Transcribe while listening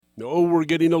Oh, we're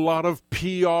getting a lot of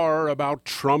PR about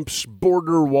Trump's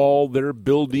border wall. They're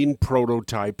building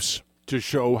prototypes to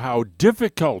show how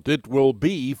difficult it will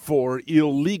be for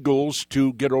illegals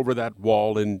to get over that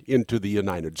wall and into the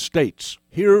United States.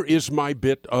 Here is my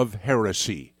bit of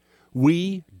heresy.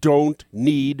 We don't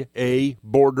need a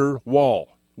border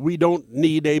wall. We don't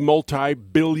need a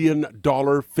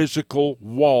multi-billion-dollar physical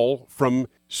wall from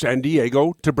San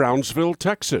Diego to Brownsville,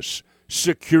 Texas.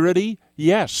 Security?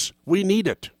 Yes, we need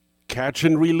it. Catch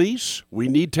and release? We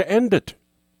need to end it.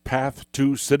 Path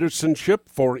to citizenship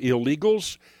for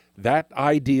illegals? That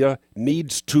idea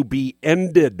needs to be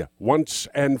ended once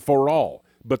and for all.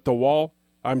 But the wall?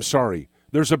 I'm sorry,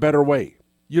 there's a better way.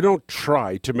 You don't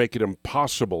try to make it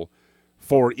impossible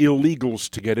for illegals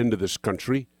to get into this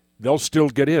country. They'll still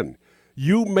get in.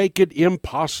 You make it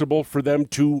impossible for them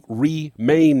to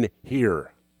remain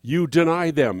here. You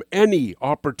deny them any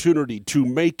opportunity to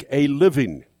make a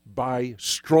living by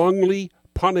strongly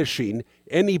punishing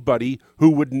anybody who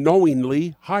would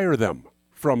knowingly hire them,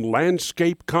 from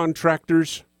landscape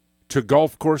contractors to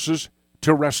golf courses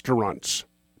to restaurants.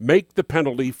 Make the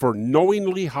penalty for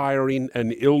knowingly hiring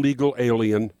an illegal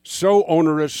alien so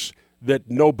onerous that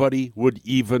nobody would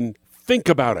even think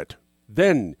about it.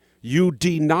 Then you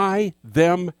deny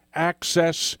them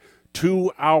access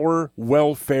to our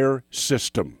welfare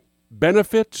system.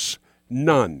 Benefits?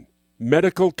 None.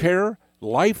 Medical care?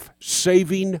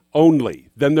 Life-saving only.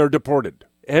 Then they're deported.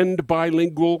 End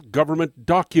bilingual government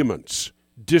documents.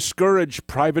 Discourage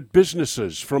private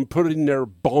businesses from putting their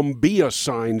Bombilla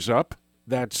signs up.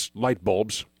 That's light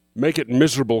bulbs. Make it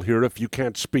miserable here if you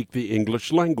can't speak the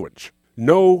English language.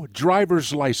 No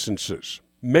driver's licenses.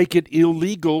 Make it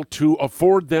illegal to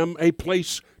afford them a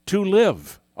place to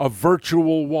live. A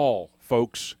virtual wall,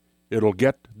 folks. It'll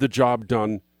get the job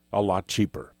done a lot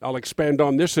cheaper. I'll expand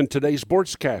on this in today's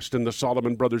Sportscast in the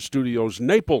Solomon Brothers Studios,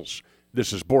 Naples.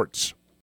 This is Bortz.